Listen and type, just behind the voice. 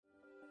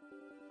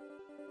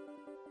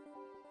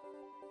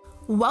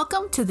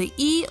Welcome to the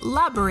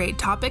Elaborate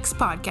Topics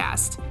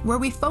podcast, where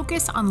we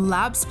focus on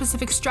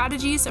lab-specific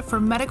strategies for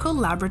medical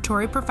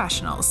laboratory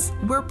professionals.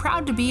 We're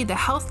proud to be the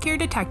healthcare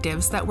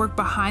detectives that work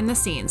behind the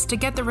scenes to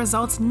get the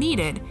results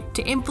needed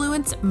to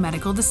influence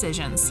medical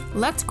decisions.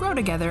 Let's grow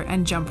together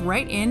and jump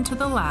right into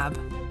the lab.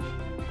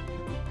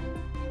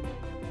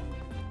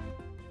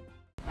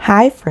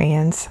 Hi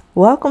friends,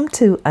 welcome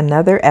to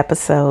another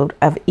episode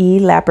of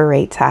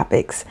Elaborate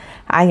Topics.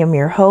 I am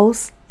your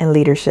host and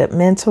leadership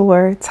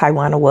mentor,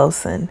 Tywana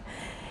Wilson.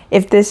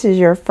 If this is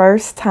your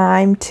first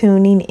time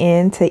tuning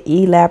in to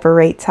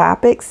Elaborate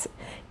Topics,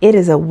 it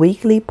is a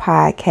weekly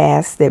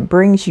podcast that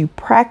brings you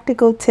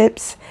practical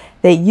tips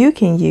that you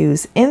can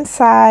use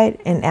inside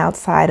and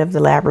outside of the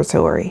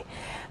laboratory.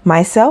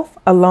 Myself,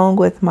 along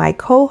with my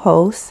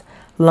co-hosts,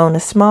 Lona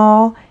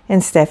Small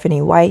and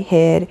Stephanie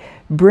Whitehead,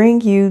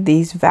 bring you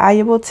these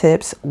valuable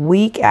tips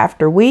week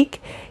after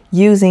week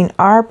using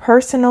our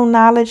personal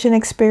knowledge and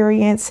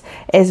experience,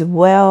 as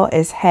well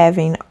as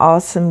having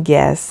awesome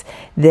guests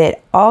that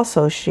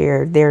also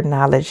share their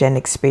knowledge and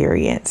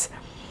experience.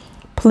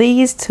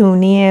 Please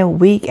tune in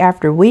week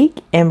after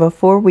week. And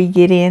before we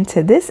get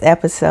into this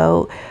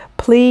episode,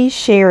 please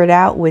share it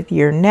out with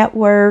your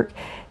network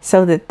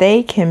so that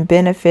they can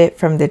benefit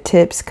from the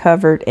tips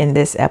covered in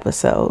this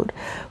episode.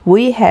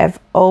 We have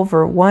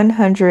over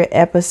 100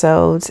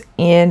 episodes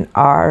in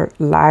our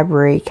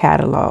library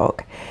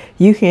catalog.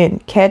 You can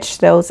catch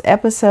those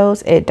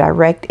episodes at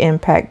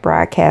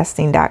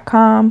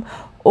directimpactbroadcasting.com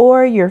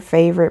or your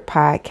favorite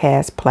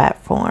podcast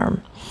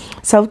platform.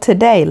 So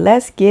today,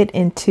 let's get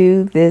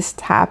into this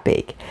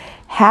topic.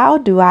 How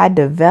do I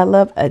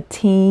develop a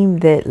team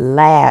that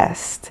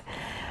lasts?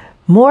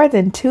 More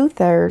than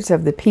 2/3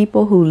 of the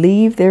people who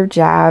leave their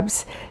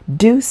jobs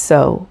do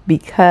so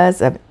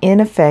because of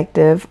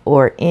ineffective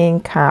or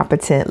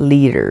incompetent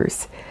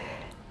leaders.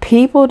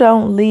 People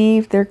don't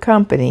leave their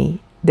company.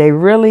 They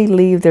really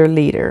leave their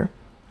leader.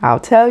 I'll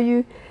tell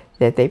you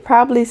that they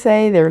probably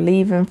say they're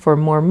leaving for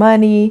more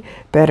money,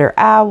 better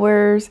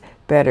hours,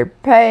 better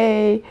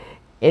pay,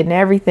 and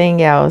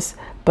everything else.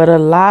 But a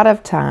lot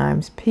of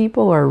times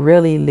people are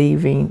really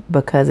leaving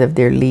because of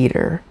their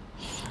leader.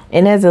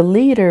 And as a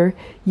leader,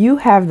 you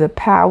have the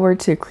power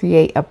to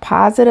create a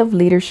positive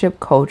leadership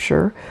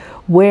culture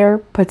where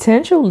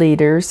potential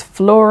leaders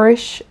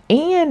flourish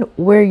and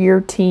where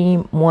your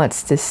team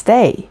wants to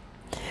stay.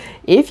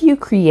 If you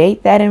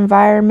create that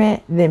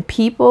environment, then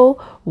people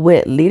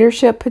with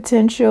leadership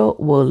potential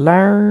will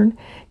learn,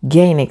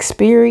 gain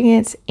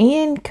experience,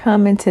 and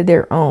come into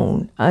their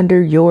own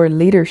under your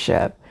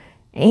leadership.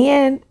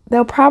 And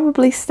they'll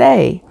probably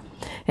stay.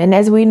 And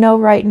as we know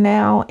right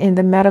now in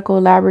the medical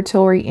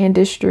laboratory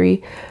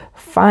industry,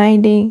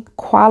 finding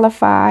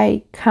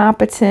qualified,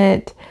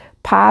 competent,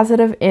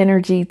 positive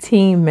energy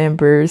team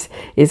members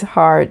is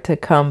hard to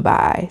come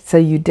by. So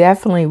you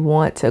definitely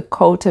want to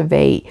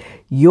cultivate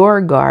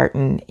your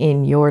garden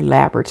in your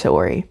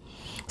laboratory.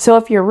 So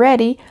if you're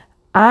ready,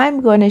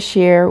 I'm going to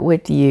share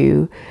with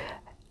you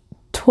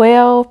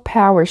 12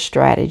 power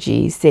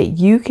strategies that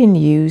you can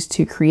use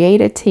to create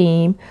a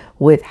team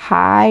with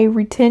high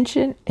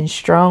retention and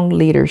strong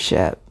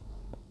leadership.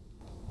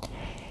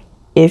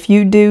 If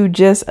you do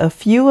just a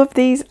few of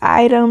these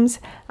items,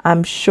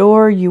 I'm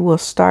sure you will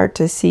start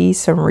to see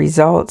some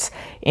results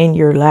in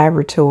your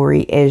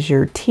laboratory as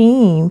your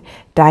team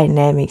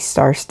dynamic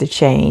starts to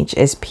change,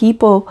 as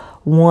people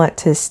want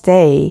to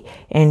stay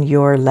in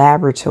your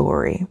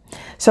laboratory.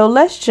 So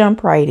let's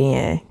jump right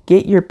in.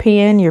 Get your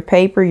pen, your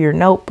paper, your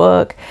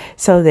notebook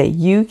so that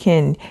you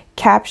can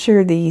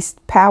capture these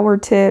power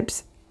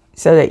tips,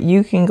 so that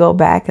you can go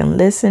back and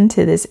listen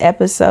to this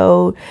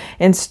episode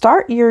and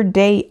start your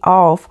day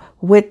off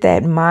with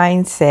that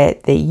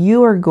mindset that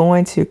you are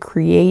going to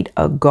create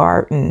a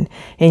garden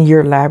in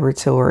your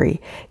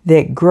laboratory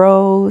that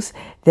grows,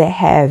 that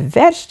have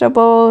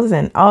vegetables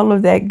and all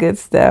of that good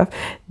stuff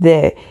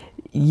that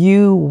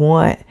you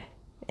want.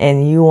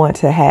 And you want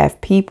to have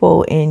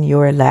people in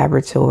your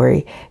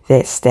laboratory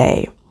that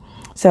stay.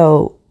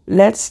 So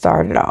let's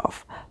start it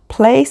off.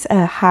 Place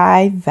a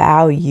high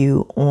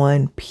value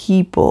on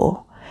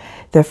people.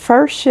 The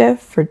first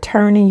shift for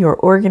turning your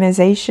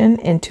organization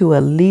into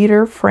a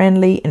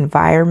leader-friendly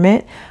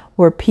environment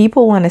where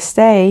people want to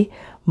stay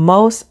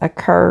most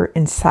occur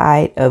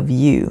inside of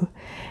you.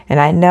 And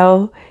I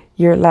know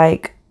you're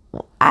like,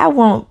 I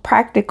want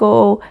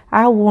practical,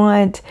 I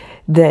want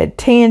the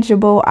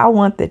tangible, I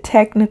want the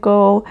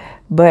technical,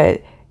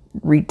 but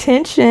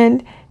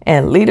retention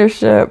and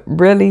leadership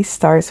really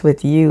starts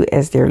with you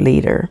as their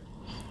leader.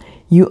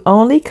 You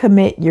only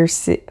commit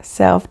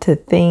yourself to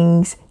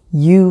things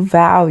you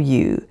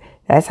value.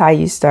 That's how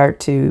you start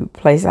to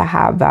place a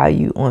high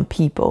value on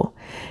people.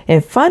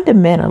 And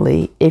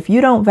fundamentally, if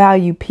you don't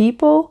value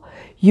people,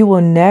 you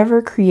will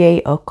never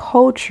create a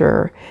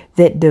culture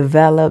that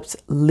develops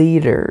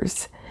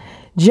leaders.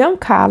 Jim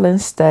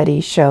Collins'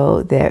 study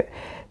showed that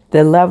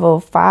the level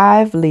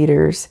 5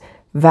 leaders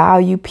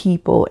value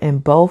people in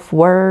both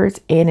words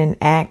and in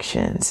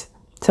actions.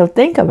 So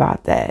think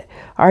about that.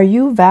 Are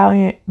you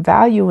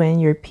valuing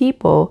your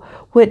people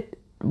with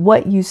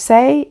what you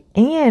say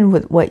and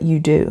with what you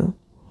do.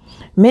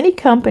 Many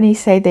companies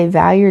say they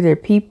value their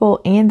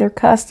people and their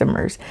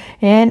customers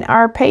and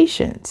our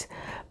patients,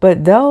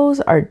 but those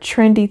are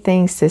trendy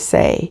things to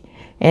say.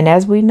 And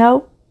as we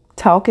know,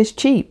 talk is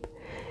cheap.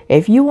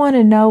 If you want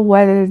to know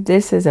whether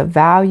this is a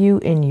value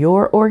in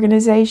your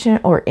organization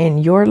or in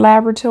your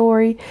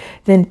laboratory,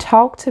 then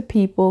talk to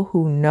people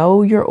who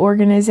know your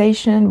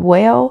organization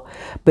well,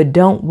 but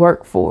don't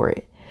work for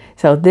it.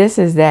 So this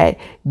is that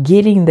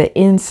getting the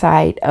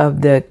insight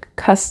of the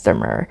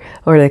customer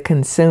or the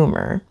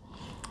consumer.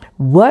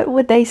 What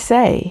would they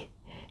say?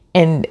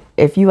 And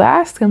if you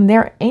ask them,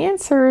 their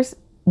answers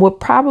will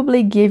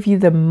probably give you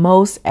the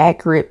most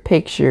accurate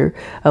picture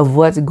of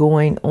what's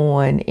going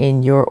on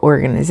in your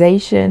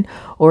organization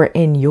or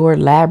in your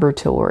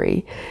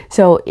laboratory.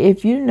 So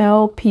if you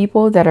know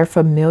people that are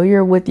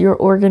familiar with your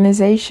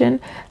organization,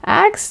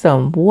 ask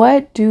them,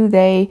 what do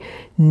they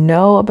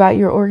know about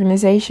your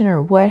organization, or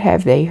what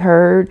have they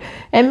heard?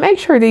 And make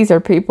sure these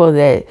are people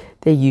that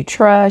you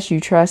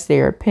trust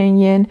their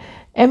opinion,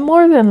 and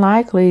more than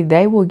likely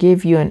they will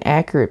give you an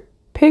accurate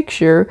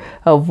picture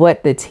of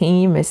what the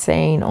team is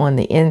saying on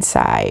the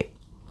inside.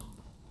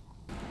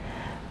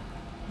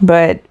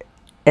 But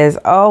as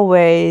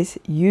always,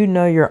 you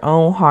know your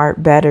own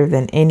heart better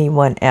than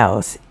anyone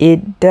else.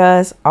 It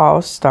does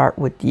all start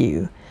with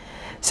you.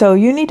 So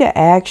you need to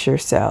ask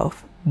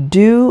yourself,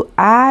 do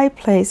I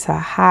place a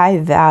high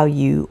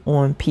value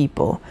on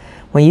people?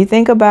 When you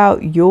think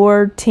about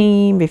your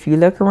team, if you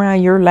look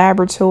around your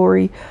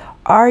laboratory,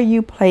 are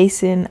you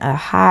placing a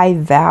high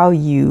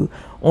value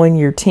on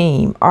your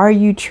team? Are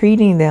you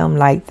treating them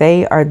like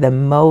they are the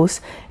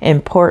most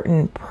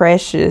important,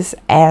 precious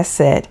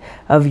asset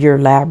of your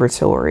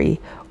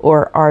laboratory?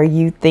 Or are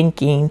you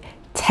thinking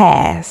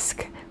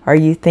task? Are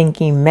you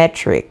thinking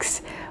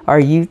metrics? Are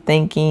you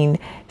thinking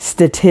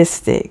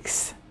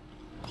statistics?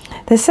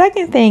 The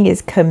second thing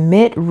is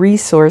commit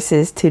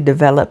resources to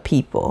develop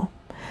people.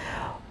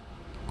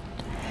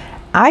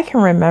 I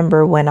can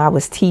remember when I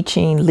was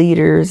teaching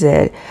leaders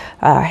at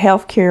a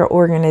healthcare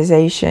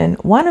organization,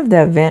 one of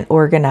the event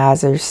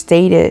organizers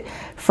stated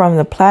from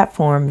the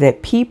platform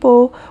that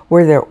people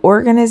were their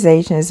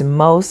organization's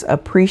most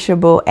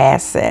appreciable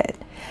asset.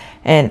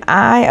 And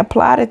I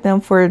applauded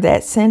them for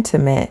that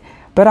sentiment,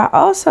 but I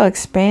also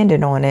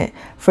expanded on it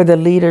for the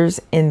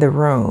leaders in the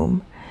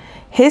room.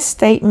 His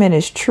statement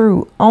is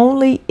true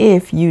only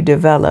if you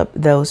develop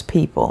those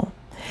people.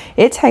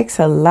 It takes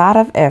a lot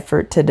of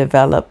effort to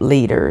develop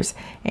leaders.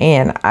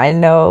 And I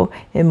know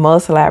in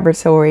most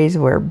laboratories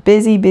we're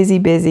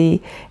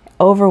busy,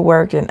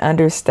 overworked and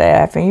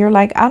understaffed. And you're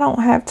like, I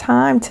don't have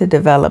time to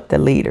develop the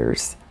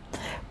leaders.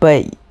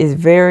 But it's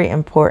very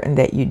important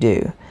that you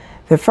do.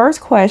 The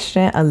first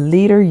question a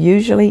leader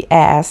usually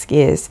asks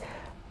is,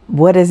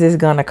 what is this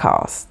going to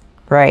cost?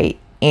 Right?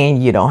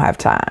 And you don't have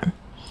time.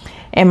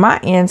 And my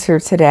answer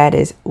to that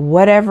is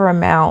whatever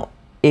amount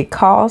it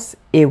costs,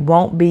 it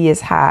won't be as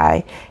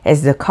high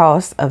as the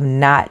cost of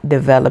not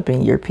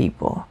developing your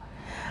people.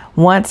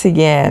 Once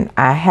again,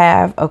 I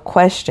have a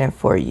question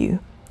for you,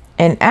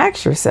 and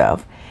ask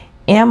yourself,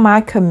 am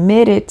I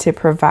committed to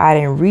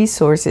providing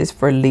resources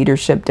for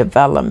leadership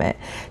development?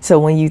 So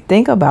when you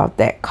think about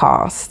that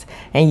cost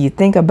and you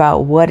think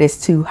about what is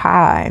too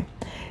high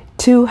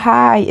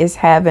is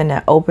having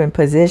an open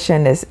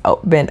position that's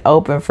been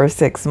open for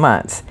 6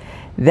 months.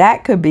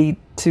 That could be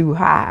too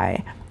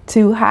high.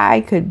 Too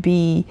high could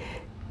be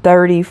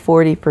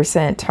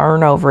 30-40%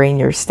 turnover in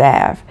your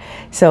staff.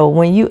 So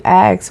when you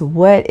ask,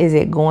 what is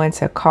it going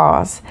to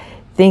cost?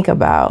 Think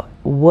about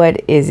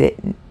what is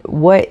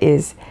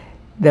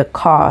the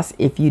cost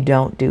if you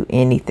don't do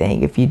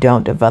anything, if you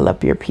don't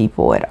develop your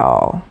people at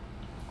all.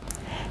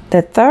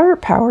 The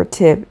third power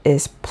tip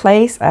is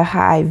place a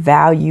high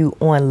value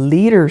on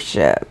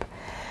leadership.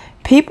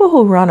 People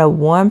who run a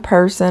one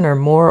person or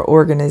more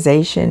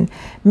organization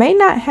may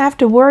not have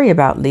to worry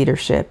about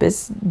leadership.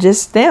 It's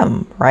just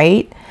them,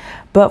 right?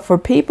 But for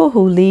people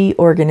who lead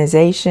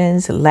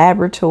organizations,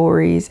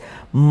 laboratories,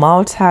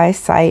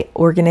 multi-site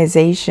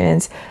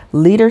organizations,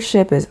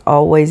 leadership is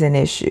always an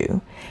issue.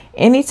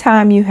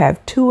 Anytime you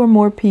have 2 or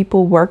more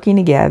people working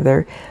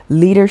together,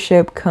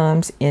 leadership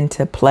comes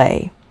into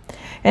play.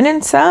 And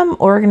in some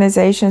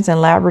organizations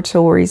and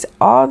laboratories,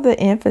 all the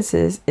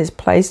emphasis is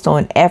placed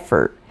on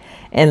effort,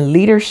 and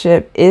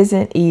leadership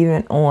isn't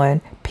even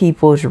on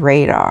people's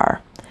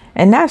radar.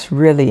 And that's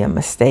really a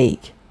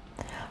mistake.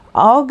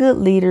 All good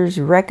leaders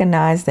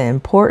recognize the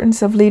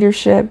importance of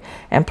leadership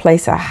and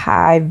place a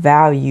high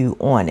value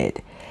on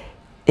it.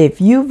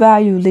 If you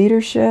value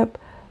leadership,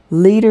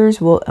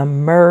 leaders will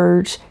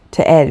emerge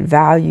to add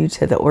value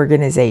to the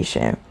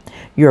organization.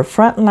 Your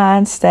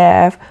frontline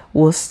staff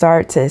will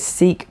start to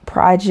seek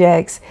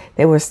projects.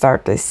 They will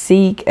start to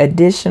seek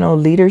additional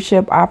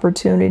leadership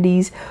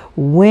opportunities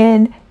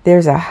when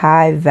there's a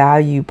high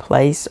value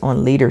placed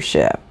on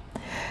leadership.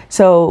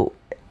 So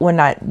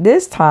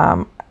this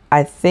time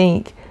I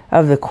think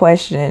of the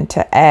question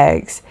to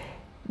ask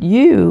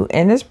you,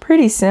 and it's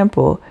pretty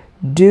simple.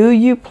 Do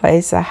you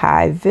place a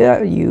high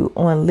value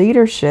on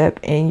leadership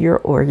in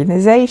your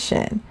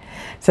organization?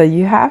 So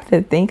you have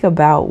to think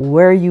about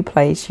where you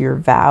place your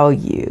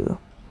value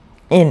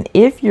and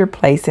if you're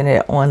placing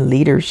it on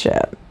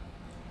leadership.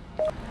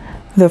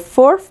 The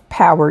fourth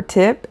power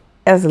tip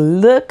is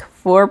look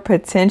for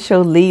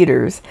potential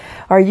leaders.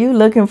 Are you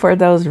looking for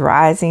those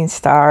rising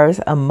stars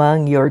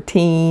among your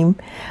team?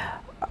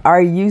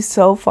 Are you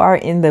so far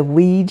in the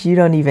weeds you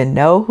don't even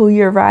know who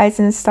your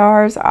rising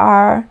stars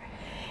are?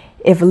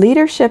 If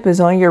leadership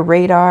is on your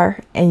radar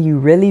and you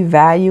really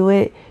value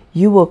it,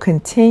 you will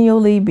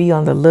continually be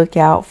on the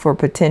lookout for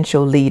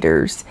potential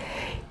leaders.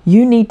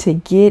 You need to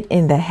get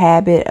in the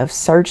habit of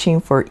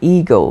searching for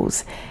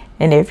eagles.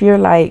 And if you're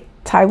like,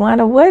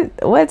 Taiwana,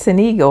 what's an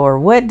eagle, or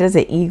what does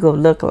an eagle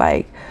look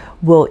like?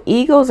 Well,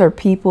 eagles are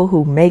people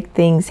who make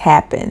things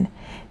happen.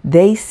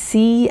 They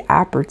see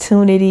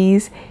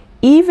opportunities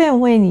even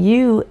when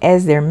you,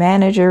 as their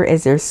manager,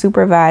 as their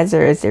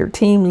supervisor, as their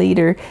team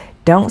leader,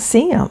 don't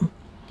see them.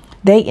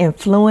 They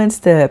influence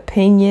the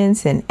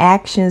opinions and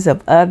actions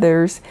of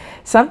others.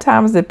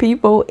 Sometimes the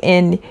people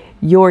in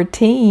your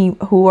team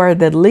who are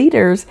the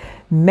leaders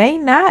may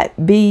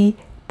not be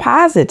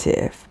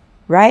positive,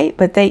 right?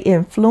 But they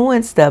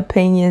influence the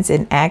opinions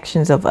and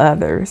actions of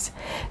others.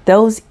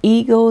 Those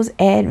eagles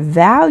add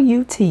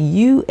value to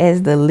you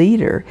as the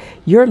leader.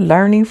 You're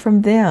learning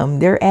from them.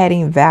 They're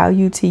adding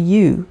value to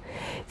you.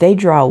 They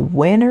draw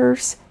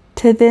winners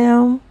to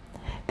them.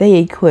 They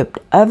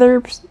equip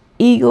others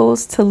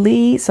eagles to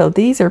lead. So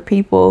these are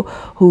people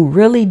who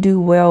really do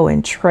well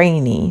in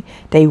training.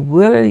 They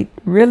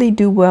really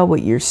do well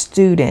with your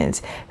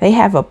students. They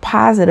have a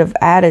positive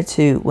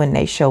attitude when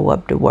they show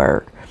up to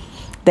work.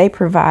 They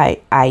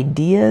provide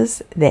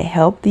ideas that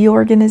help the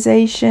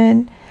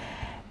organization.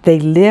 They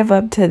live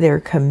up to their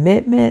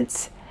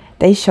commitments.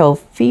 They show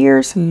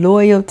fierce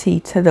loyalty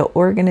to the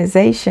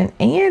organization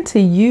and to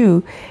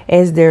you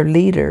as their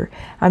leader.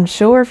 I'm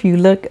sure if you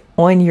look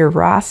on your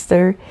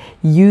roster,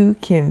 you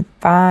can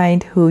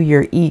find who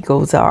your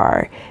eagles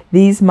are.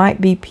 These might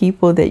be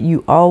people that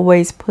you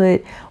always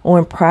put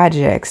on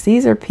projects.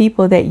 These are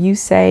people that you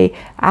say,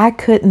 I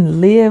couldn't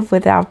live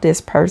without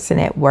this person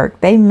at work.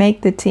 They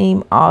make the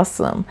team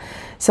awesome.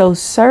 So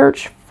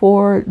search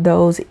for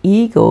those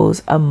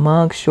eagles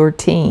amongst your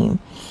team.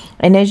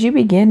 And as you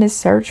begin to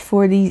search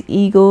for these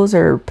eagles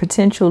or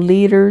potential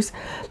leaders,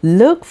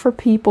 look for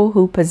people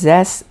who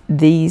possess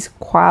these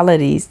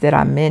qualities that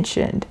I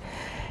mentioned.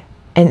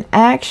 And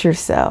ask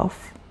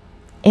yourself,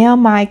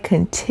 am I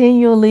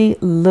continually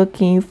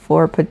looking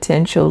for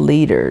potential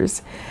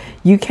leaders?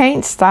 You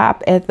can't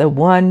stop at the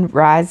one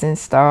rising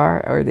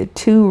star or the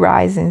two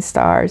rising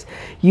stars.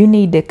 You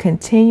need to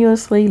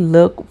continuously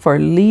look for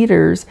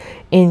leaders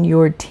in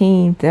your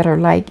team that are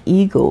like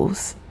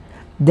eagles.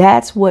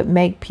 That's what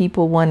make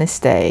people want to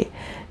stay.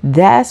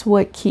 That's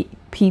what keep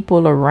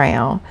people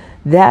around.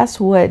 That's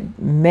what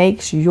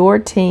makes your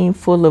team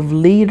full of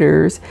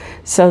leaders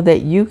so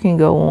that you can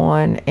go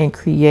on and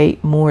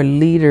create more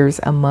leaders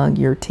among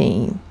your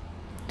team.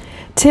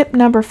 Tip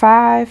number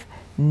 5,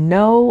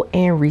 know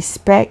and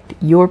respect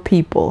your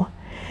people.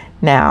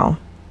 Now,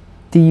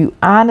 do you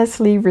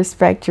honestly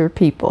respect your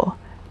people?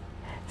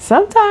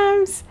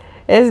 Sometimes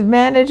as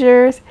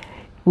managers,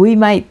 we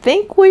might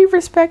think we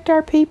respect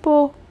our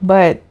people,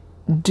 but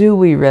do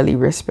we really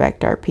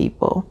respect our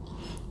people?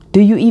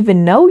 Do you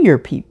even know your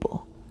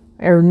people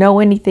or know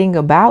anything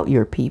about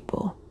your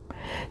people?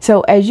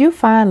 So as you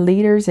find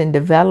leaders and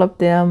develop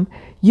them,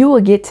 you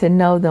will get to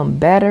know them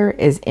better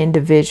as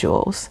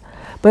individuals.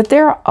 But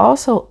there are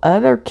also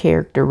other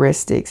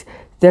characteristics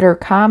that are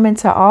common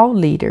to all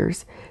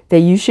leaders that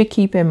you should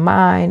keep in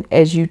mind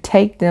as you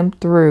take them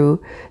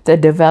through the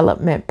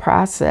development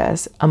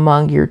process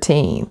among your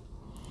team.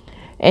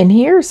 And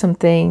here are some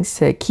things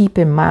to keep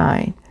in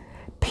mind.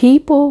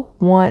 People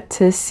want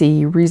to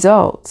see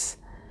results.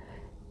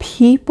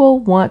 People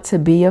want to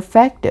be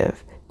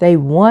effective. They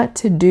want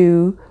to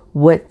do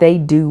what they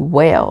do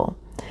well.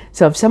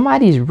 So if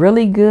somebody's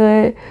really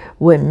good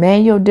with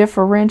manual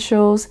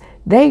differentials,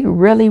 they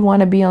really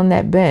want to be on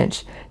that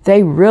bench.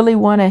 They really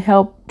want to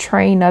help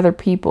train other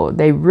people.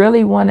 They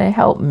really want to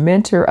help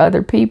mentor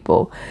other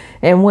people.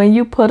 And when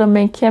you put them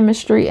in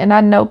chemistry, and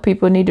I know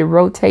people need to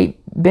rotate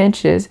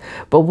benches,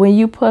 but when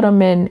you put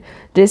them in,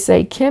 just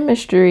say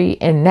chemistry,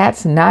 and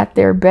that's not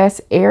their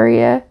best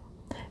area,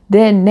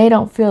 then they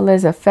don't feel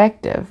as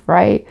effective,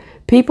 right?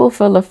 People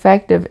feel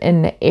effective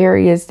in the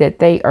areas that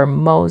they are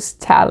most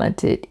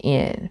talented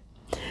in.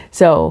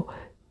 So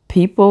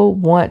people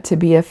want to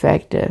be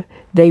effective.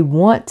 They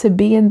want to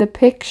be in the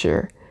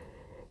picture.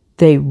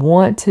 They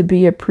want to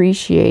be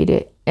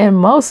appreciated. And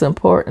most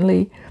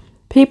importantly,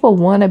 people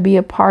want to be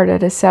a part of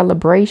the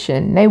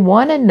celebration. They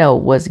want to know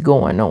what's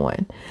going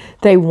on.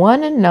 They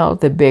want to know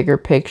the bigger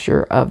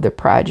picture of the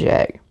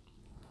project.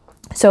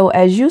 So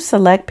as you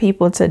select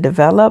people to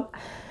develop,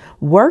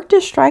 work to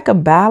strike a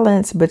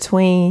balance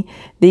between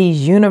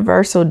these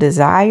universal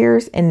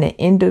desires and the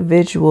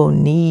individual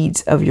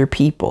needs of your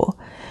people.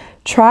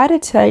 Try to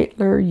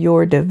tailor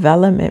your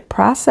development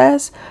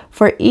process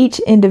for each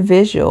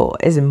individual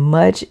as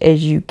much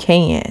as you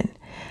can.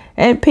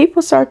 And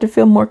people start to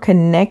feel more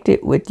connected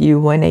with you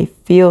when they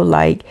feel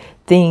like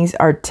things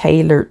are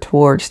tailored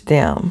towards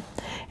them.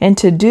 And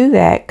to do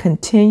that,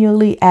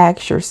 continually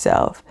ask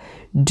yourself,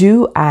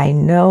 do I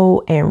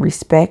know and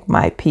respect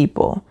my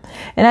people?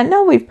 And I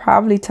know we've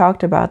probably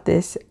talked about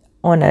this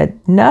on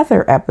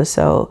another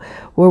episode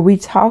where we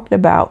talked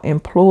about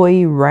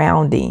employee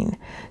rounding.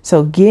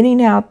 So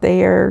getting out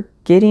there,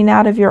 getting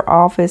out of your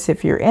office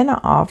if you're in an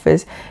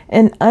office,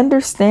 and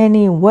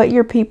understanding what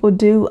your people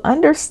do,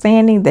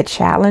 understanding the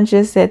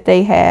challenges that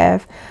they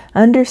have,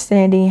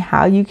 understanding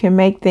how you can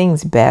make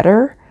things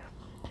better.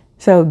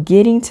 So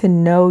getting to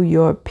know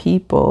your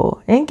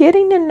people and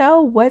getting to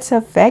know what's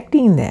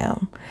affecting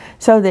them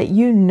so that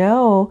you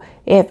know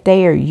if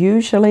they are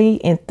usually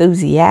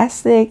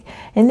enthusiastic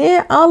and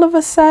then all of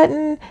a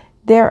sudden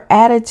their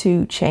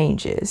attitude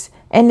changes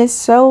and it's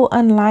so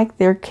unlike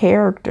their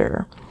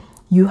character.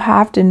 You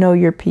have to know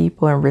your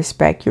people and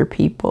respect your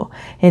people,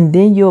 and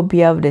then you'll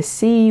be able to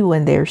see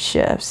when there's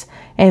shifts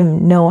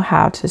and know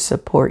how to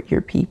support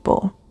your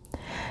people.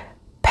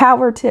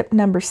 Power tip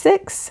number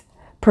 6.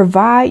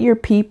 Provide your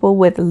people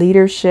with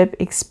leadership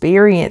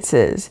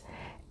experiences.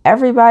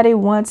 Everybody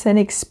wants an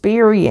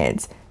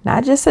experience,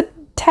 not just a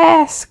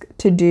task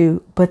to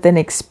do, but an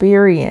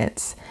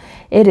experience.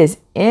 It is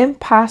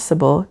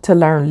impossible to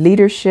learn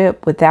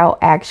leadership without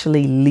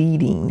actually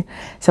leading.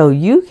 So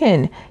you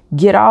can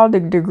get all the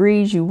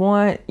degrees you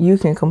want. You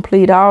can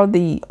complete all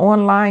the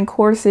online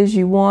courses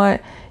you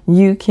want.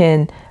 You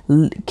can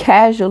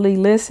casually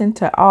listen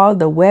to all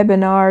the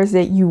webinars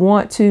that you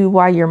want to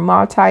while you're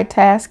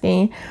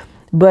multitasking.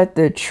 But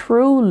the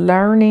true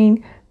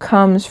learning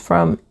comes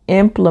from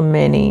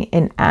implementing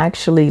and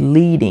actually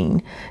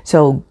leading.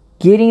 So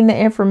getting the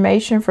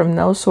information from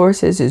those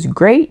sources is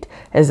great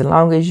as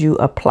long as you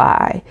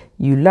apply.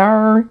 You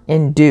learn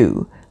and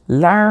do.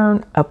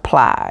 Learn,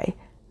 apply.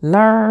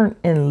 Learn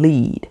and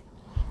lead.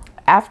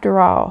 After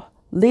all,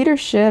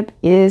 leadership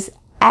is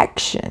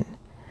action.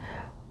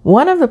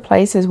 One of the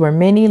places where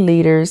many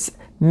leaders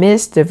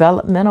miss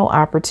developmental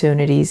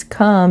opportunities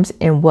comes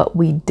in what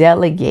we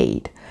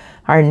delegate.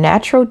 Our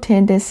natural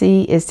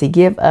tendency is to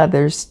give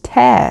others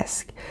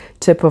tasks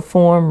to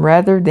perform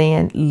rather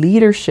than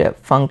leadership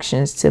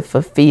functions to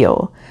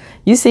fulfill.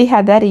 You see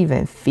how that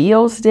even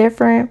feels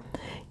different?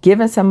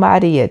 Giving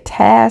somebody a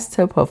task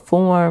to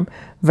perform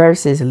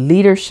versus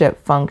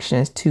leadership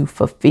functions to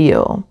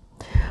fulfill.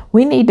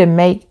 We need to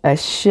make a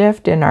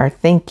shift in our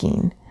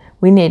thinking.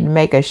 We need to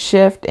make a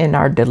shift in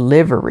our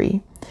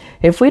delivery.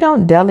 If we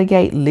don't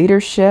delegate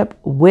leadership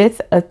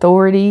with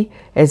authority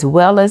as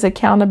well as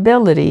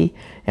accountability,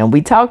 and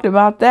we talked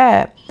about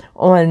that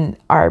on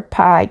our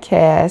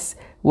podcast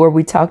where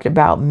we talked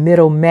about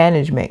middle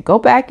management. Go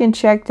back and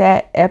check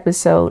that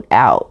episode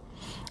out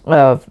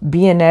of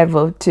being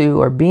able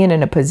to or being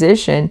in a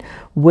position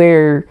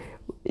where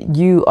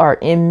you are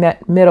in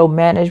middle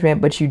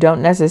management, but you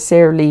don't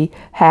necessarily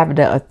have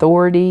the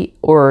authority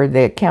or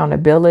the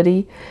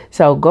accountability.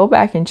 So go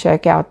back and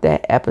check out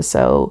that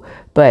episode.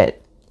 But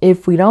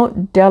if we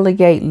don't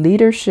delegate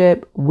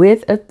leadership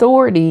with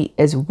authority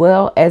as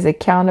well as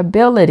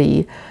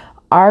accountability,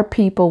 our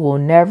people will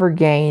never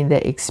gain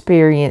the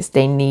experience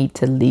they need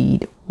to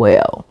lead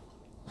well.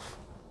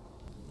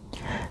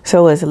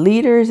 So as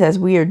leaders, as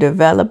we are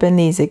developing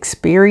these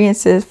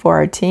experiences for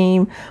our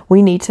team,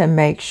 we need to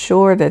make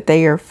sure that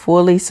they are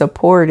fully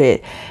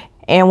supported.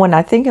 And when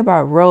I think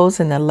about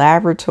roles in the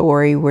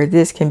laboratory where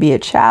this can be a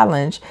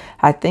challenge,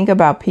 I think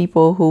about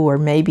people who are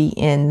maybe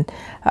in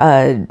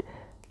a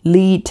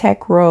lead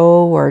tech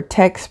role or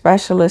tech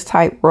specialist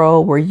type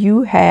role where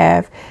you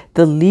have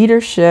the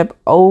leadership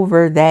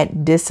over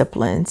that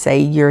discipline. Say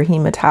you're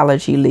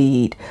hematology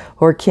lead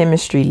or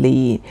chemistry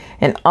lead,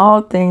 and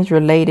all things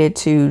related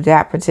to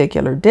that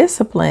particular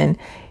discipline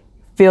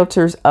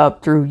filters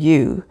up through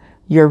you,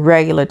 your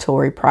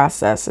regulatory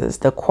processes,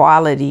 the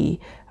quality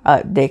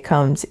that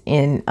comes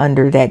in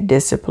under that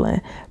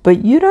discipline.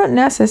 But you don't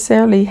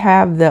necessarily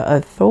have the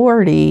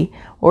authority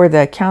or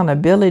the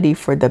accountability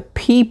for the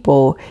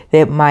people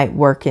that might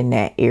work in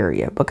that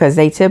area because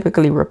they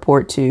typically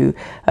report to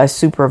a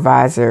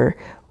supervisor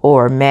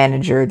or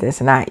manager that's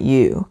not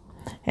you.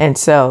 And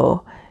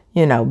so,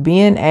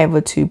 being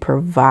able to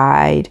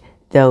provide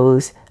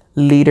those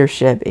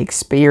leadership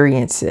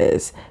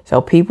experiences. So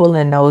people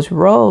in those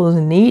roles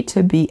need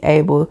to be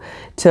able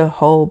to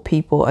hold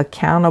people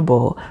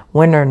accountable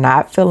when they're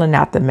not filling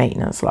out the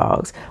maintenance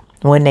logs,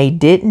 when they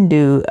didn't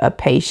do a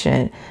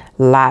patient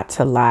lot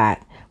to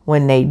lot,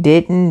 when they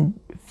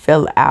didn't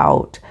fill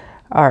out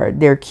or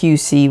their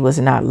QC was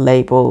not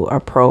labeled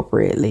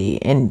appropriately.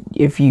 And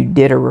if you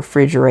did a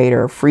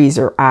refrigerator or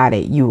freezer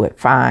audit, you would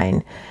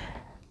find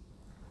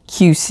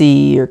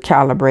QC or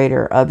calibrator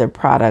or other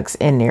products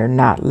in there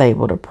not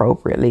labeled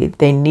appropriately.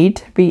 They need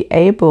to be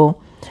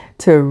able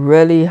to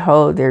really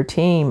hold their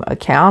team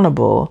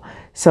accountable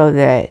so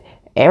that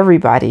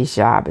everybody's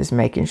job is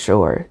making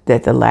sure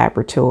that the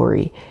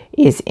laboratory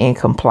is in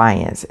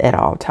compliance at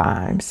all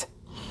times.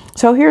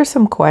 So here's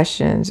some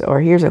questions,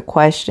 or here's a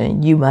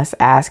question you must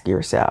ask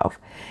yourself.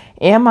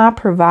 Am I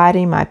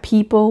providing my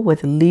people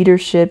with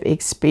leadership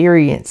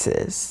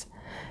experiences?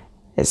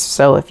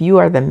 So if you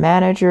are the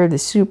manager, the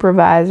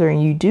supervisor,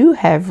 and you do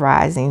have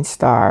rising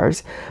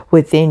stars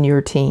within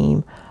your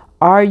team,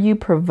 are you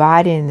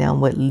providing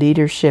them with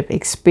leadership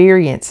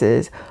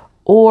experiences,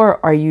 or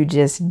are you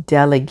just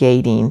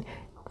delegating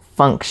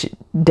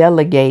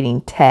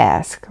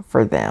task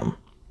for them?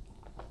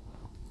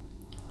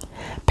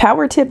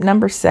 Power tip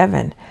number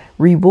 7,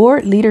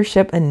 reward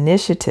leadership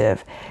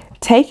initiative.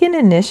 Taking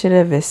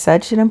initiative is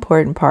such an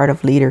important part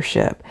of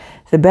leadership.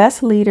 The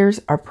best leaders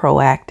are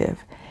proactive.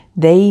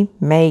 They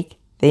make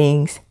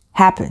things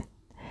happen.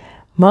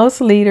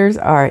 Most leaders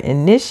are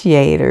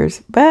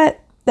initiators, but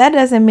that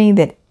doesn't mean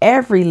that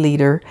every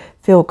leader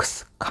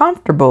feels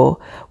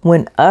comfortable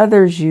when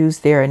others use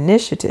their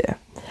initiative.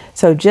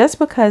 So just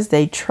because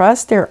they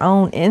trust their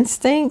own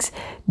instincts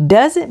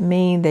doesn't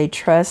mean they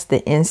trust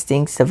the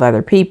instincts of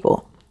other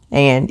people.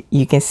 And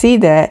you can see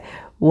that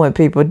when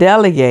people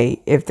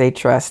delegate, if they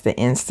trust the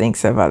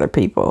instincts of other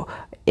people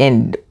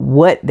and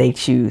what they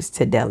choose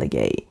to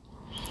delegate.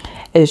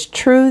 It's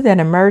true that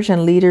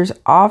emerging leaders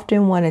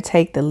often want to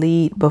take the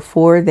lead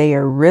before they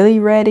are really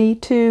ready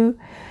to,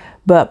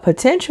 but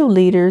potential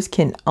leaders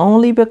can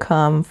only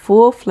become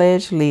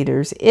full-fledged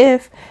leaders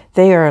if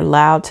they are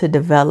allowed to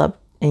develop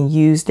and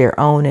use their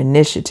own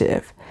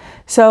initiative.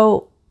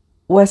 So,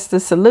 what's the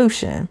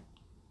solution?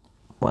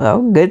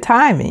 Well, good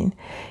timing.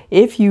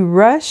 If you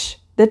rush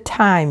the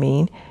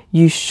timing,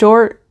 you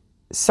short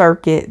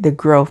circuit the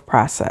growth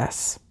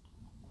process.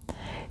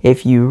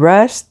 If you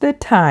rush the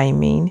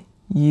timing,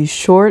 you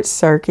short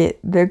circuit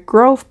the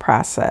growth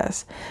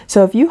process.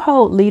 So if you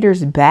hold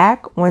leaders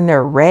back when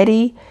they're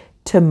ready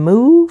to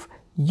move,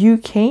 you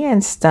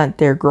can stunt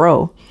their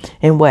growth.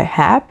 And what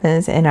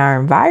happens in our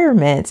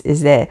environments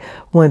is that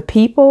when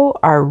people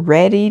are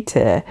ready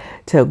to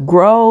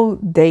grow,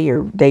 they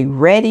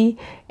ready,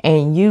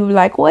 and you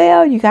like,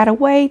 well, you gotta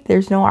wait,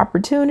 there's no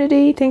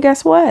opportunity, then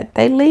guess what?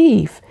 They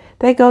leave.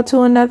 They go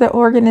to another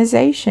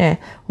organization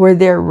where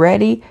they're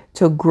ready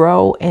to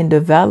grow and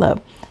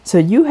develop. So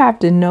you have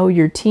to know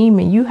your team,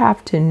 and you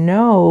have to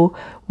know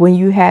when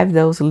you have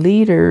those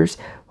leaders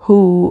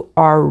who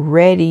are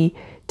ready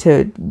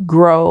to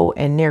grow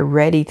and they're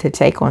ready to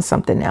take on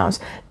something else.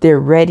 They're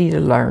ready to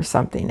learn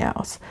something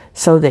else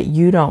so that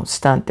you don't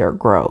stunt their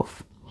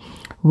growth.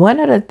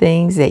 One of the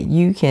things that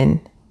you can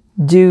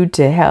do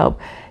to help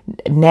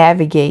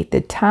navigate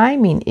the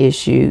timing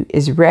issue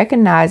is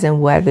recognizing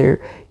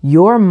whether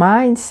your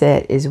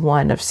mindset is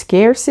one of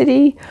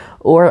scarcity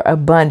or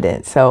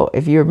abundance. So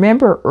if you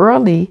remember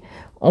early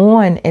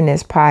on in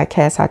this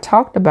podcast, I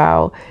talked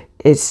about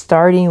it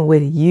starting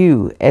with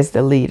you as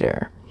the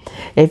leader.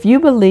 If you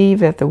believe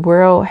that the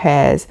world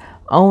has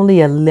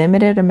only a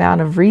limited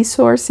amount of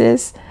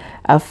resources,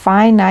 a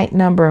finite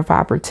number of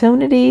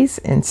opportunities,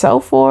 and so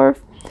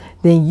forth,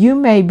 then you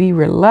may be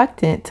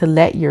reluctant to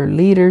let your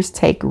leaders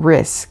take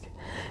risks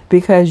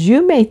because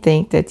you may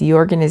think that the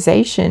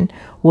organization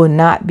will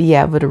not be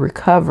able to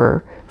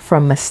recover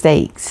from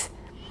mistakes.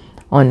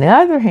 On the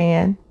other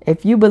hand,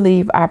 if you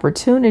believe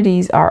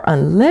opportunities are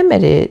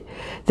unlimited,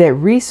 that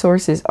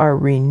resources are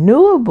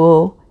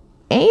renewable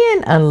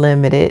and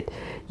unlimited,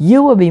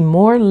 you will be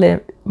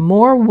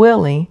more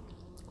willing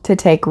to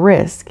take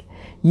risk.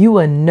 You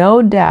will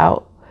no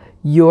doubt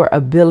your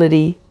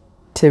ability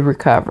to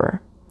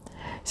recover.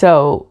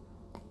 So,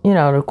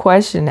 the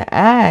question to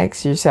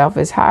ask yourself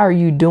is, how are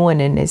you doing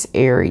in this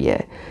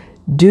area?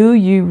 Do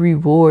you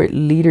reward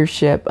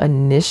leadership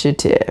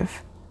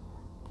initiative?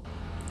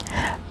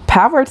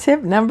 Power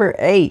tip number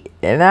 8,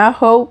 and I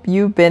hope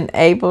you've been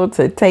able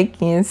to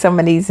take in some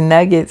of these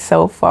nuggets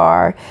so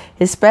far,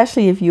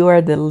 especially if you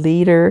are the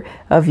leader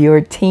of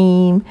your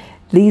team.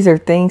 These are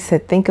things to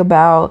think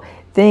about,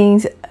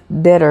 things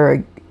that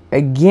are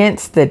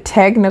against the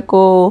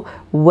technical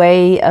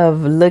way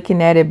of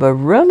looking at it, but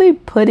really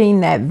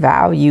putting that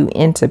value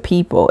into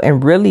people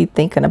and really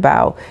thinking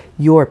about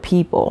your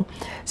people.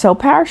 So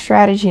power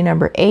strategy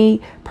number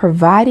 8,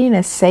 providing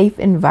a safe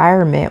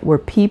environment where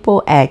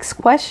people ask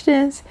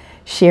questions,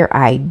 share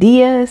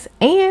ideas,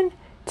 and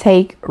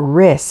take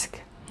risk.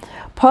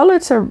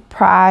 Pulitzer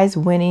Prize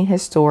winning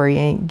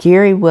historian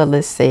Gary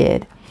Willis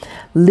said,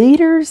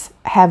 leaders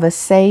have a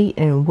say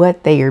in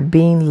what they are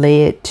being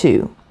led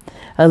to.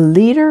 A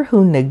leader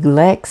who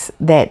neglects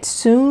that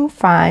soon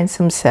finds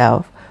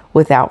himself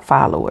without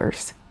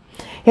followers.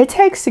 It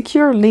takes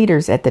secure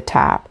leaders at the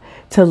top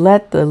to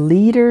let the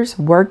leaders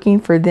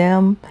working for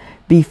them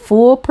be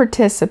full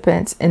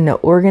participants in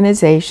the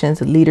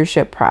organization's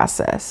leadership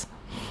process.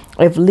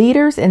 If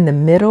leaders in the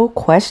middle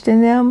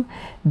question them,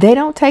 they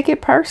don't take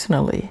it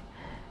personally.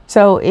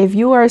 So if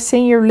you are a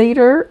senior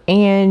leader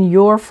and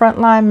your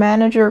frontline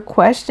manager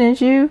questions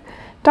you,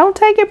 don't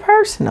take it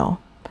personal.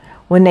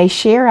 When they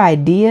share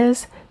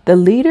ideas, the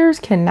leaders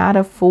cannot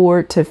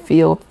afford to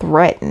feel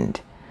threatened.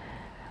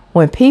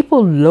 When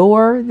people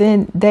lower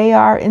than they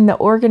are in the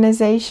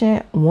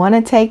organization want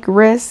to take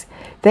risks,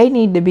 they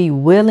need to be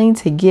willing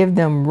to give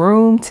them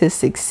room to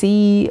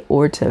succeed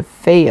or to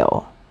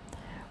fail.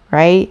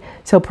 right?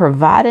 So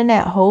providing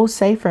that whole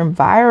safe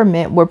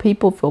environment where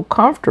people feel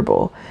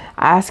comfortable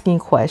asking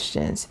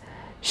questions,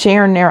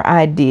 sharing their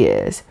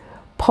ideas,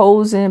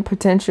 posing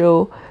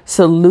potential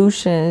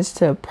solutions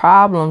to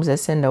problems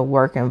that's in the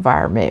work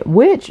environment,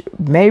 which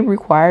may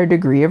require a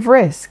degree of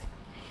risk.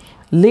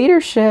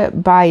 Leadership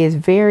by its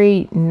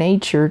very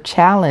nature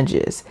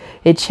challenges.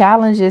 It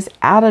challenges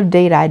out of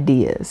date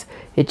ideas.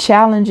 It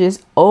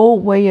challenges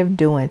old way of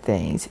doing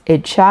things.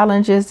 It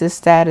challenges the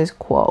status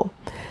quo.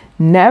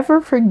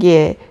 Never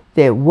forget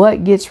that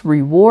what gets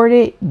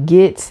rewarded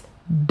gets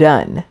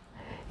done.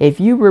 If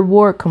you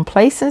reward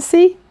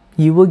complacency,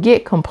 you will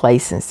get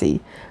complacency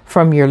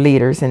from your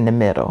leaders in the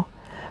middle.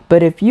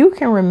 But if you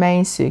can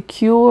remain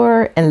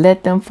secure and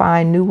let them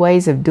find new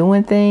ways of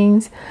doing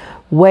things,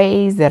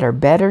 ways that are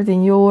better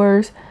than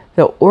yours,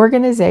 the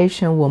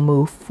organization will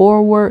move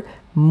forward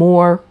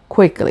more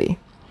quickly.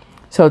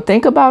 So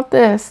think about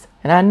this.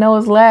 And I know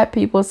as lab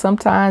people,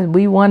 sometimes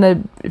we want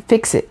to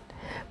fix it.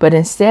 But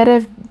instead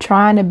of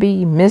trying to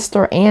be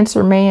Mr.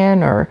 Answer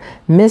Man or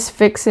Miss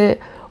Fix It,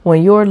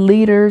 when your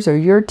leaders or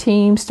your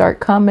team start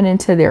coming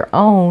into their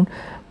own,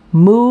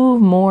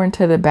 move more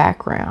into the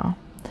background.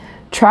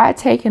 Try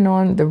taking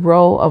on the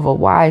role of a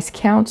wise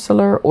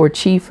counselor or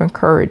chief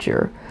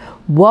encourager.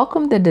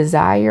 Welcome the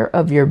desire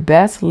of your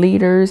best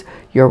leaders,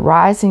 your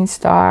rising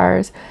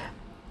stars,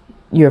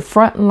 your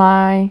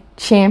frontline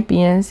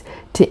champions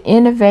to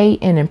innovate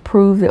and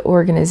improve the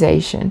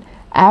organization.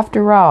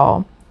 After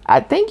all, I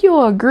think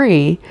you'll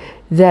agree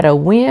that a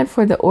win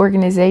for the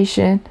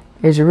organization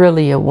is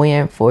really a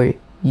win for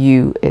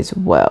you as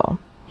well.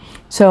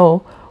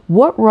 So,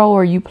 what role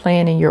are you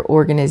playing in your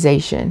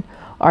organization?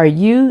 Are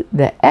you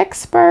the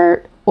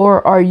expert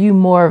or are you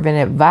more of an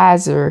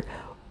advisor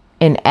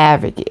and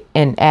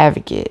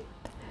advocate?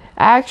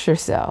 Ask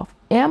yourself,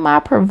 am I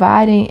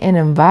providing an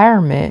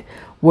environment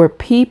where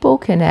people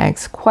can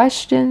ask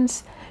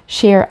questions,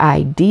 share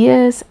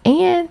ideas,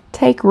 and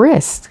take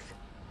risks?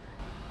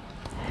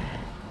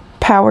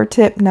 Power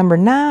tip number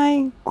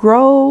 9,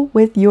 grow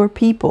with your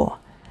people.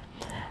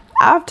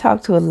 I've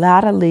talked to a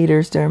lot of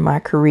leaders during my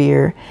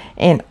career,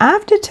 and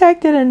I've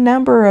detected a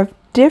number of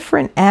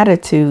different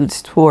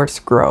attitudes towards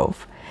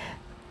growth.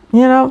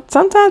 You know,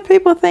 sometimes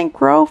people think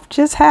growth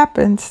just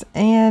happens,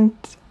 and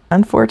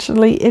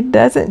unfortunately, it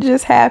doesn't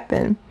just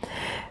happen.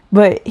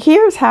 But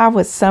here's how I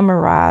would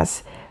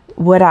summarize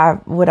what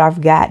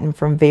I've gotten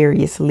from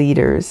various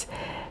leaders.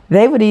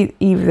 They would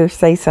either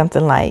say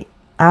something like,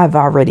 I've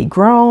already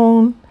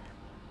grown,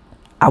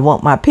 I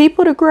want my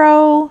people to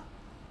grow,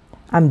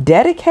 I'm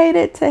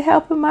dedicated to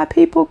helping my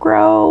people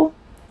grow,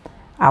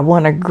 I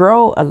want to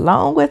grow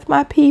along with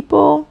my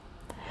people.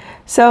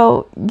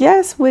 So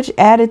guess which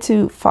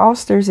attitude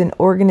fosters an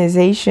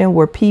organization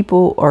where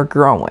people are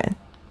growing?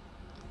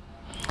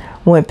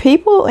 When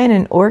people in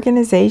an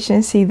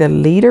organization see the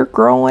leader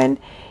growing,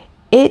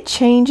 it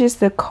changes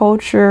the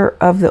culture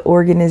of the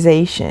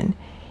organization.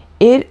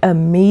 It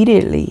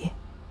immediately,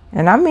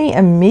 and I mean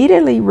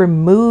immediately,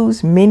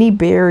 removes many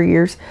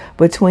barriers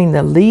between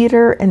the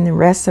leader and the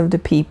rest of the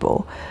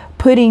people,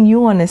 putting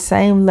you on the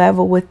same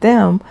level with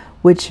them,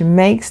 which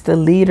makes the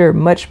leader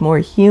much more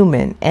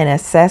human and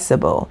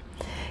accessible.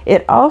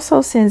 It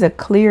also sends a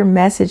clear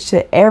message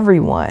to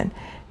everyone.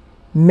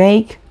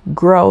 Make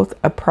growth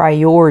a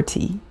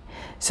priority.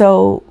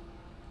 So,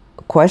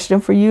 a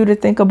question for you to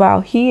think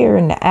about here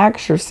and to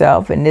ask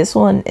yourself, and this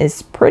one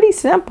is pretty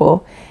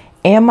simple.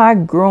 Am I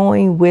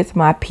growing with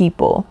my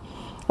people?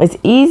 It's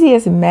easy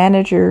as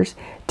managers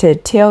to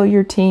tell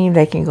your team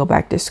they can go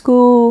back to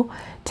school,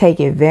 take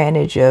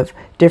advantage of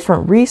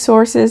different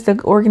resources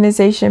the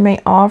organization may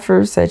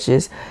offer, such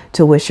as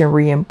tuition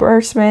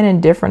reimbursement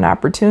and different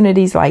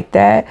opportunities like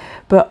that.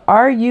 But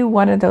are you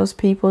one of those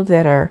people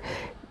that are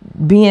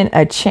being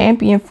a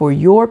champion for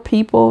your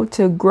people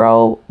to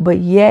grow, but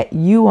yet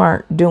you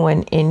aren't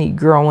doing any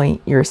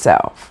growing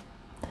yourself?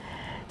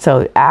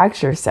 So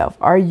ask yourself,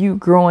 are you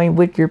growing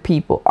with your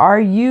people? Are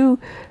you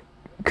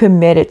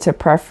committed to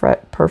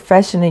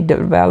professionally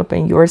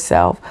developing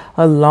yourself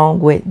along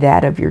with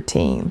that of your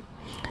team?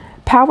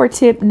 Power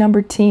tip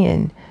number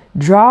 10,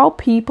 draw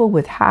people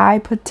with high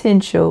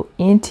potential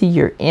into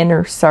your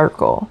inner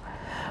circle.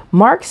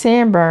 Mark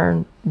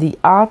Sanborn, the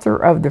author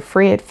of The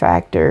Fred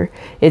Factor,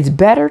 it's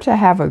better to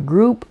have a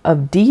group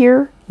of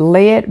deer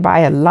led by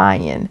a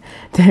lion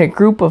than a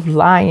group of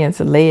lions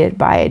led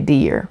by a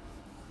deer.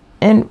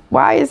 And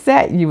why is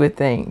that, you would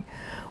think?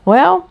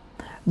 Well,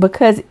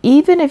 because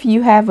even if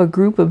you have a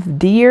group of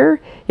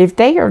deer, if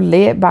they are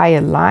led by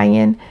a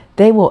lion,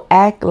 they will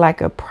act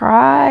like a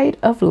pride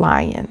of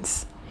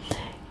lions.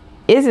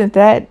 Isn't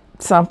that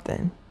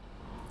something?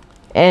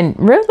 And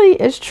really,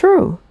 it's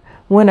true.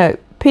 When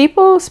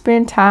people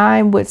spend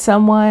time with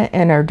someone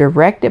and are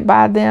directed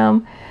by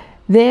them,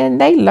 then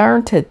they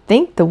learn to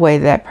think the way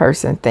that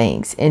person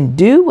thinks and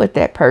do what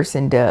that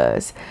person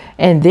does.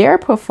 And their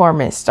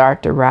performance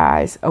starts to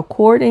rise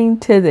according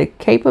to the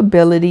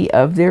capability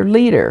of their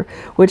leader,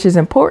 which is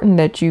important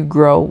that you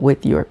grow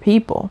with your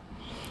people.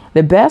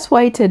 The best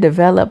way to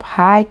develop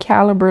high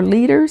caliber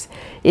leaders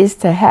is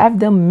to have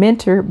them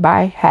mentored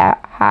by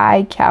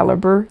high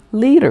caliber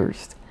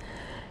leaders.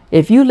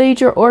 If you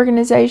lead your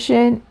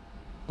organization,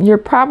 you're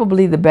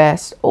probably the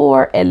best,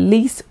 or at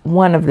least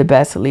one of the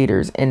best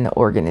leaders in the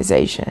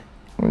organization.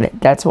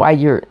 That's why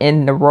you're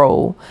in the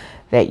role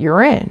that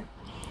you're in.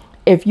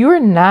 If you're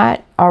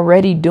not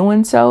already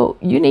doing so,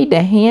 you need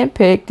to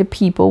handpick the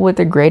people with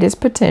the greatest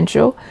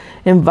potential,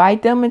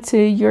 invite them into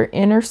your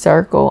inner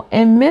circle,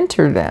 and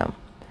mentor them.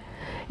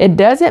 It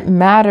doesn't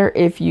matter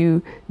if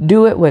you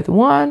do it with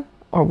one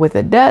or with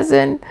a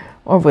dozen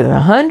or with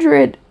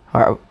 100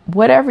 or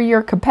whatever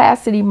your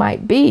capacity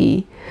might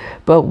be,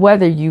 but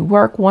whether you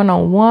work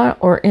one-on-one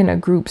or in a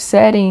group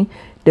setting,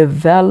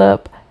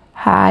 develop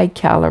high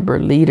caliber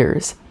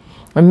leaders.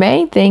 The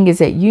main thing is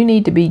that you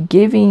need to be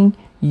giving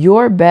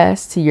your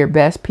best to your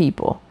best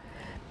people.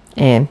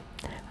 And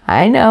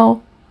I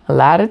know a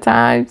lot of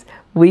times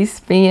we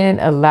spend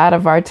a lot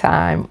of our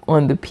time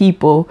on the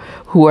people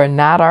who are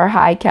not our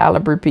high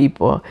caliber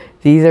people.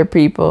 These are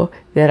people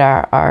that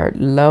are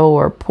low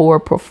or poor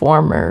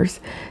performers.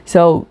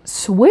 So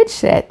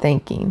switch that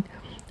thinking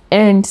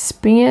and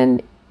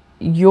spend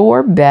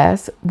your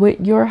best with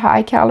your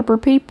high caliber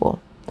people.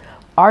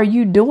 Are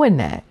you doing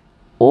that?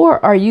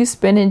 Or are you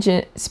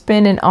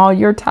spending all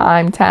your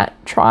time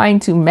trying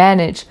to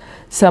manage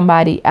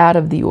somebody out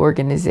of the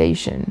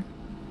organization?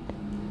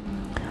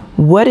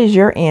 What is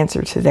your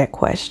answer to that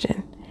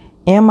question?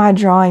 Am I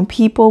drawing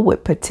people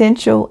with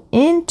potential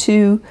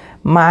into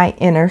my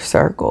inner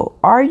circle?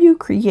 Are you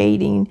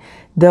creating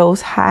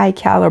those high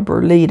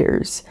caliber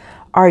leaders?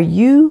 Are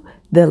you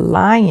the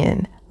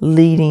lion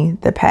leading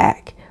the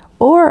pack?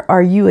 Or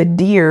are you a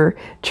deer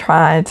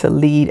trying to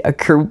lead a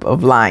group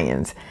of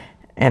lions?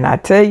 And I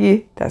tell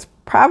you, that's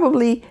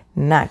probably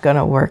not going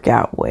to work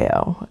out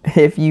well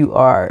if you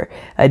are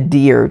a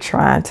deer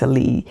trying to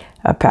lead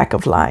a pack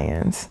of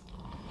lions.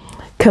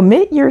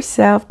 Commit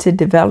yourself to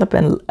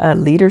developing a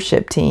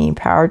leadership team.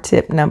 Power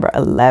tip number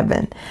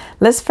 11.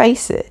 Let's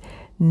face it,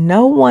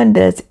 no one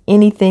does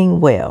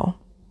anything well,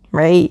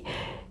 right?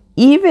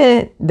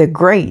 Even the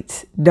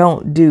greats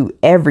don't do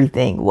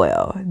everything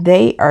well.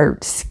 They are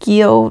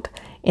skilled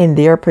in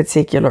their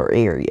particular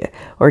area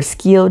or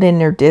skilled in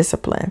their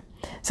discipline.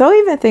 So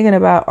even thinking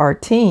about our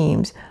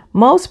teams,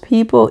 most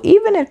people,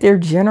 even if they're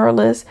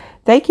generalists,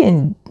 they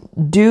can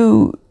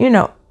do,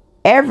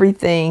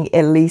 everything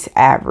at least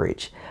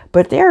average.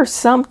 But there are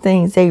some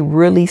things they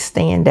really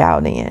stand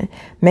out in.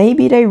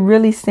 Maybe they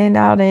really stand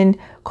out in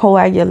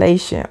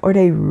coagulation, or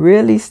they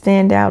really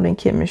stand out in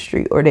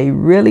chemistry, or they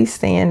really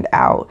stand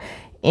out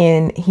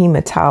in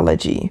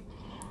hematology.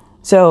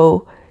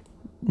 So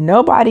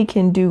nobody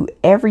can do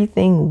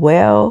everything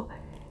well.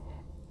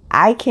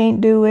 I can't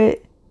do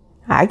it.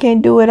 I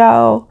can't do it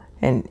all.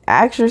 And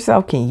ask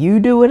yourself, can you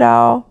do it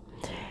all?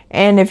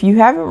 And if you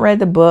haven't read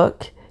the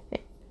book,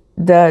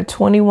 The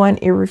 21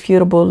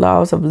 Irrefutable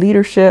Laws of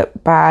Leadership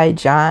by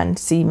John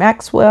C.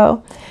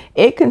 Maxwell,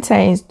 it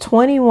contains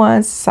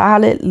 21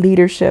 solid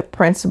leadership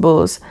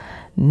principles.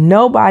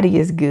 Nobody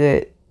is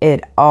good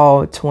at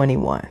all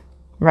 21,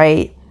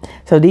 right?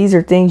 So these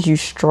are things you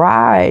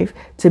strive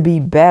to be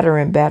better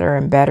and better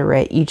and better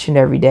at each and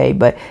every day,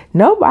 but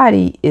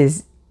nobody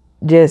is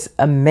just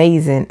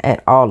amazing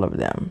at all of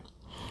them.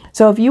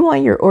 So if you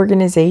want your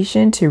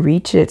organization to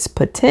reach its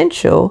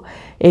potential,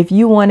 if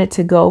you want it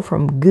to go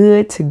from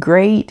good to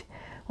great,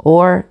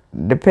 or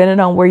depending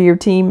on where your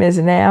team is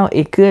now,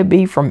 it could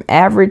be from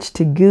average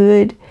to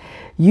good,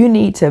 you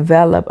need to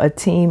develop a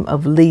team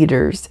of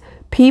leaders,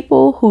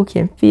 people who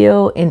can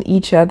fill in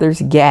each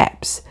other's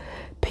gaps,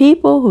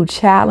 people who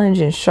challenge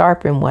and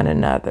sharpen one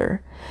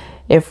another.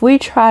 If we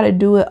try to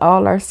do it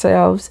all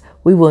ourselves,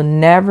 we will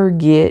never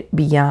get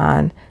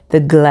beyond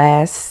the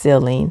glass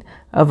ceiling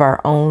of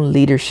our own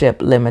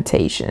leadership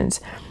limitations.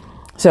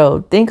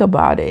 So think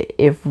about it.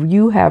 If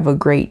you have a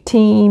great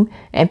team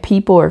and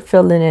people are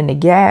filling in the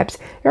gaps,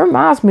 it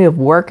reminds me of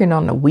working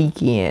on the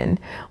weekend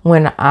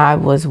when I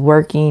was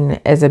working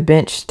as a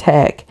bench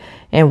tech.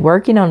 And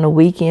working on the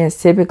weekends,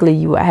 typically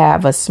you would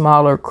have a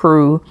smaller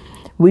crew.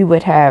 We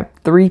would have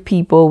 3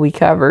 people. We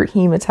covered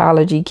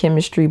hematology,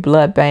 chemistry,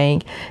 blood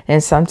bank,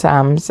 and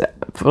sometimes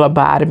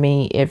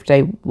phlebotomy if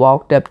they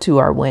walked up to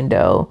our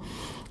window.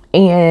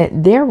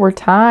 And there were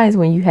times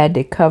when you had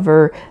to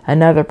cover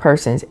another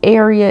person's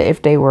area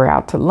if they were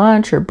out to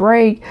lunch or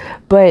break.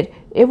 But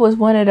it was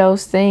one of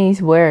those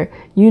things where,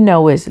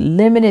 it's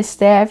limited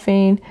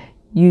staffing.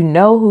 You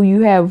know who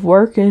you have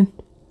working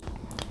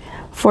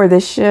for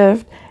the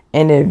shift.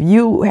 And if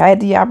you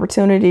had the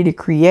opportunity to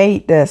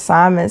create the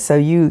assignment, so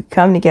you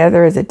come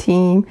together as a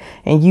team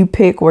and you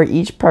pick where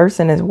each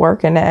person is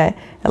working at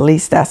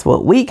least that's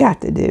what we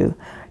got to do.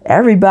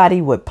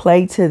 Everybody would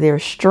play to their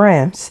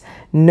strengths,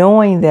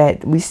 knowing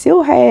that we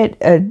still had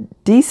a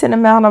decent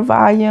amount of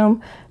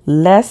volume,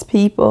 less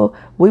people.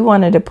 We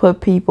wanted to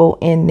put people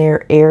in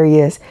their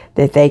areas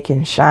that they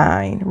can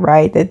shine,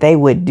 right? That they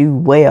would do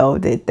well,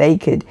 that they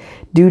could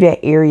do that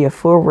area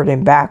forward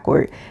and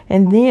backward.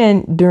 And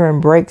then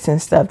during breaks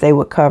and stuff, they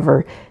would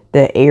cover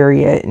the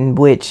area in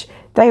which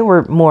they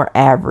were more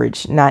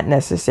average, not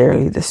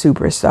necessarily the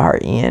superstar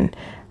in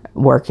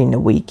working the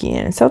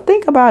weekend. So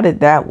think about it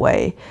that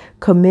way,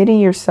 committing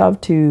yourself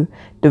to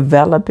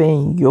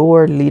developing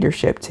your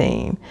leadership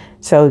team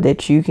so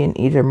that you can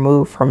either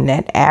move from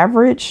that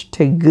average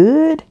to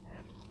good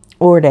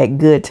or that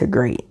good to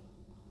great.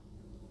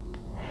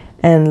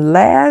 And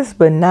last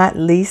but not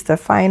least, the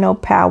final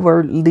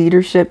power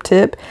leadership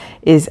tip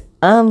is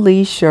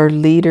unleash your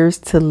leaders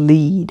to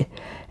lead.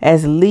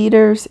 As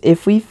leaders,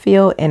 if we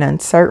feel an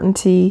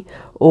uncertainty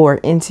or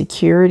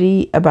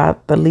insecurity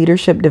about the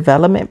leadership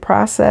development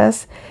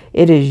process,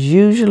 it is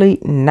usually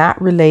not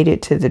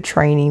related to the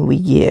training we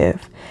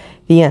give.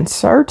 The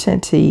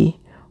uncertainty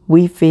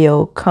we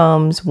feel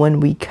comes when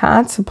we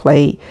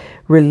contemplate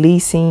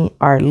releasing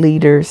our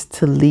leaders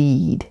to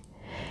lead.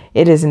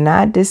 It is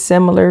not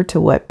dissimilar to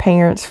what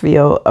parents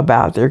feel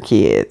about their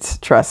kids.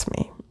 Trust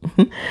me.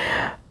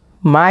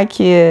 My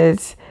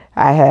kids,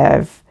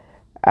 I'm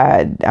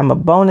a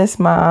bonus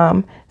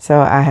mom.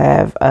 So I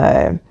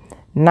have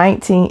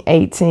 19,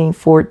 18,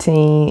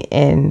 14,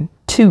 and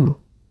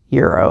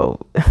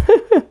 2-year-old.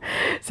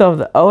 So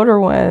the older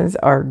ones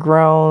are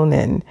grown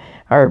and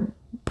are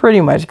pretty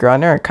much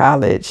grown. They're in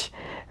college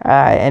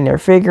and they're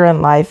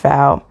figuring life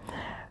out.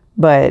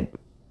 But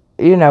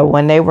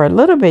when they were a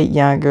little bit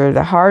younger,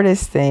 the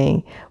hardest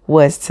thing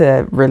was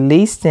to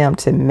release them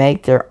to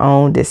make their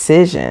own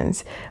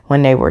decisions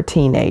when they were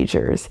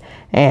teenagers.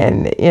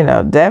 And,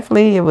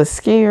 definitely it was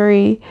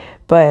scary,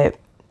 but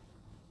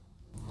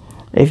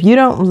if you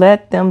don't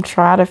let them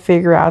try to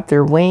figure out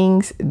their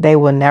wings, they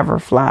will never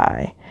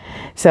fly.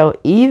 So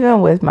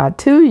even with my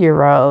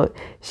 2-year-old,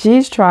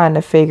 she's trying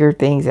to figure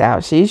things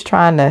out. She's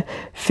trying to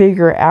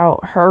figure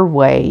out her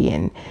way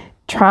and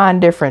trying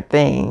different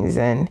things.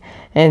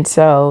 And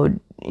so,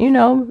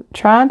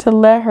 trying to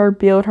let her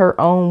build her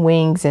own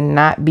wings and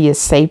not be a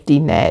safety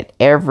net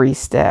every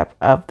step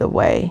of the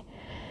way.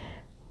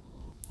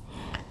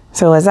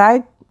 So as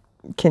I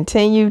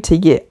continue to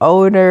get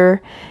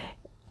older,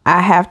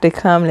 I have to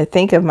come to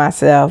think of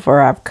myself,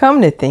 or I've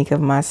come to think of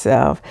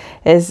myself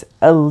as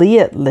a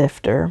lead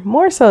lifter,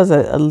 more so as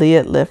a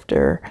lead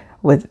lifter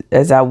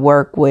as I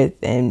work with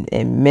and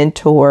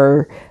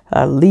mentor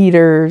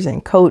leaders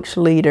and coach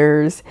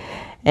leaders,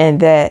 and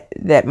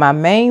that my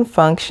main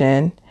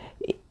function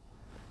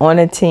on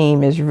a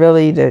team is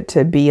really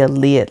to be a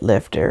lead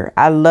lifter.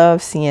 I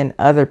love seeing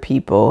other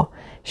people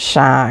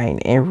shine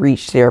and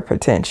reach their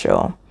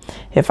potential.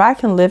 If I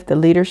can lift the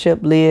leadership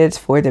lids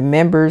for the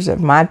members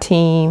of my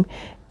team,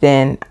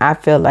 then I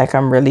feel like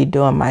I'm really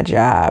doing my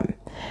job.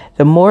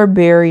 The more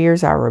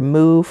barriers I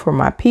remove for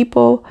my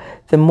people,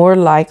 the more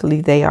likely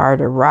they are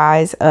to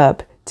rise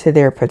up to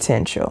their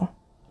potential.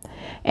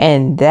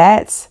 And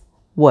that's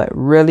what's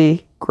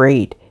really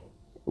great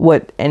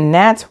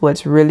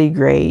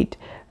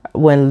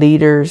when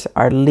leaders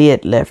are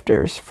lead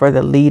lifters for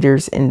the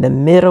leaders in the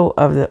middle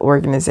of the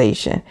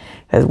organization.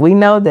 Because we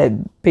know that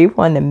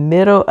people in the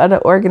middle of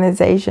the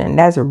organization,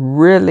 that's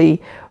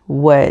really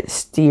what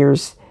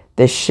steers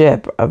the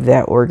ship of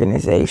that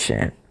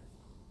organization.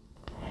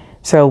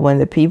 So when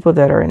the people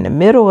that are in the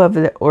middle of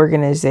the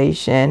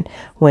organization,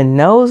 when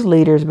those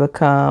leaders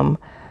become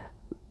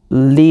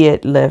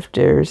lead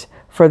lifters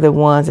for the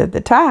ones at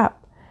the top,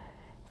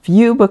 if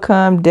you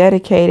become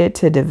dedicated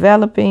to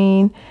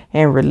developing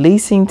and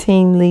releasing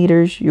team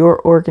leaders,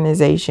 your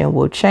organization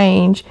will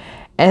change,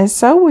 and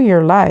so will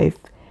your life.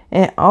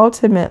 And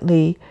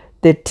ultimately,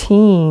 the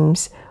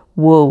teams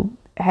will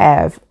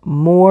have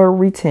more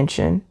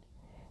retention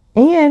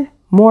and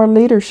more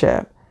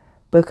leadership,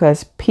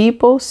 because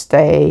people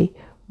stay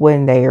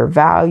when they are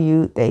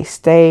valued. They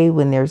stay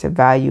when there's a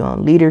value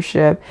on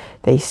leadership.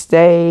 They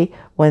stay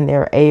when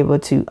they're able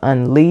to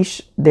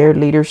unleash their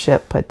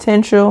leadership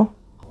potential.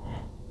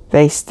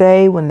 They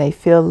stay when they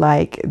feel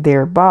like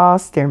their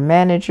boss, their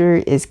manager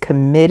is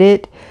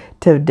committed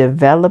to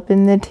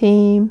developing the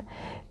team.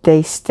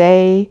 They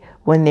stay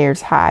when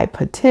there's high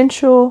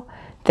potential.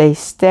 They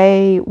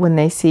stay when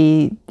they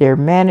see their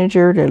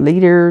manager, their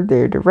leader,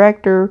 their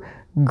director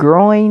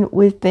growing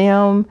with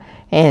them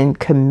and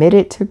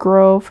committed to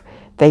growth.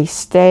 They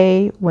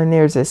stay when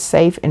there's a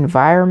safe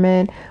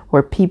environment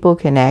where people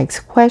can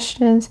ask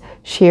questions,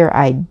 share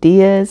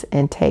ideas,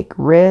 and take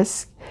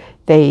risks.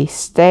 They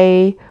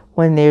stay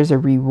when there's a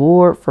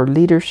reward for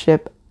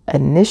leadership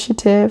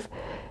initiative.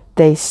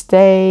 They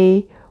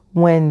stay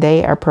when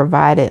they are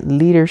provided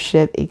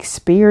leadership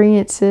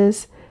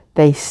experiences.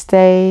 They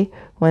stay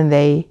when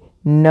they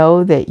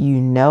know that you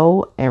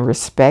know and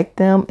respect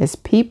them as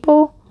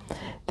people.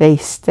 They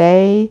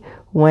stay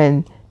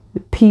when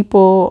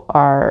people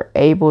are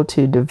able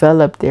to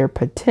develop their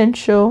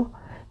potential.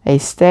 They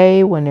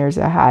stay when there's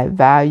a high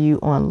value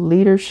on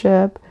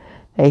leadership.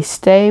 They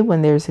stay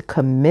when there's a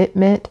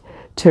commitment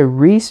to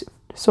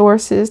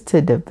resources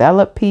to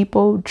develop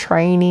people,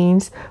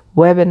 trainings,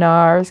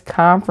 webinars,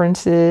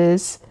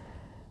 conferences,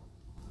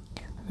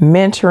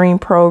 mentoring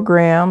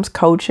programs,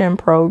 coaching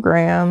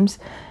programs,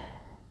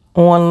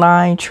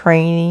 online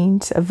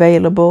trainings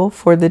available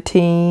for the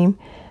team.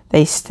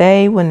 They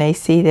stay when they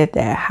see that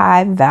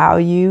high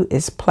value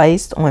is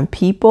placed on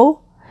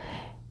people.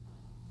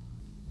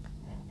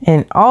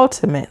 And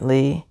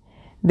ultimately,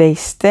 they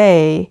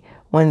stay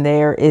when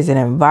there is an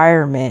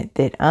environment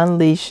that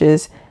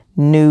unleashes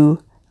new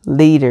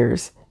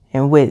leaders.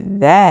 And with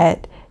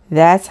that,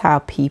 that's how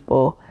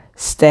people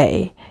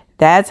stay.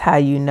 That's how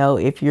you know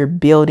if you're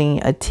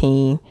building a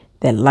team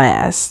that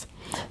lasts.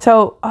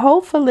 So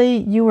hopefully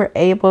you were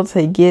able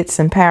to get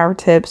some power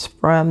tips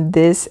from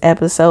this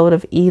episode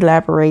of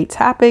Elaborate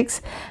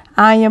Topics.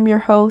 I am your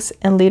host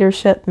and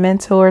leadership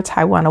mentor,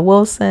 Tywana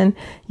Wilson.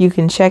 You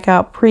can check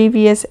out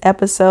previous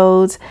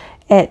episodes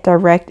at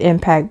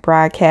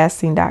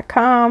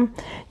directimpactbroadcasting.com.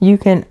 You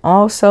can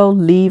also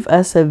leave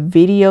us a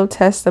video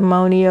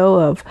testimonial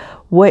of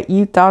what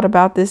you thought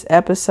about this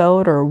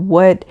episode or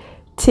what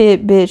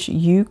tidbits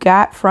you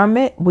got from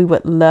it. We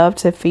would love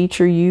to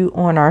feature you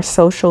on our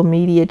social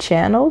media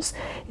channels.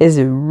 It's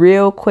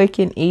real quick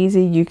and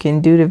easy. You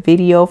can do the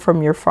video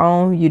from your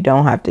phone. You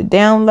don't have to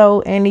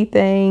download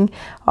anything.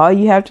 All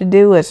you have to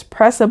do is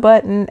press a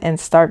button and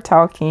start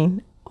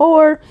talking.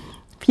 Or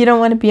if you don't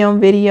want to be on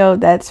video,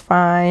 that's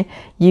fine.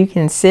 You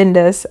can send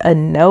us a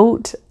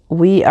note.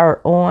 We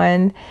are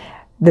on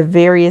the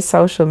various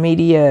social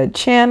media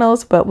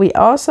channels, but we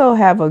also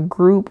have a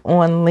group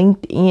on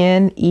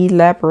LinkedIn,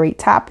 Elaborate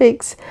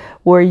Topics,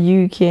 where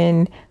you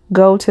can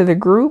go to the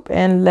group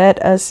and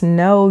let us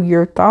know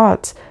your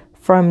thoughts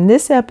from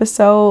this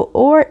episode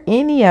or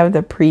any of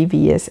the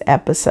previous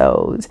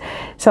episodes.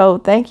 So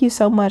thank you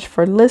so much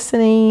for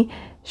listening.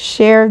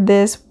 Share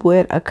this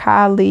with a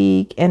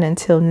colleague, and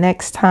until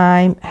next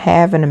time,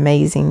 have an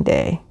amazing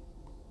day.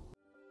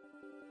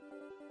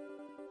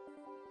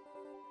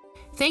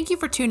 Thank you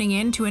for tuning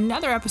in to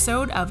another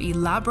episode of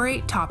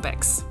Elaborate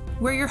Topics,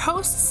 where your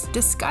hosts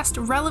discussed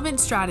relevant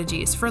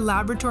strategies for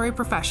laboratory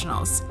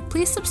professionals.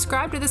 Please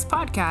subscribe to this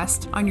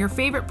podcast on your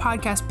favorite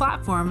podcast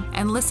platform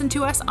and listen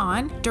to us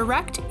on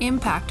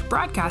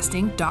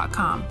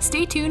directimpactbroadcasting.com.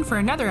 Stay tuned for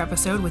another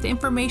episode with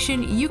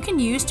information you can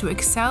use to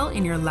excel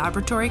in your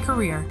laboratory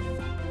career.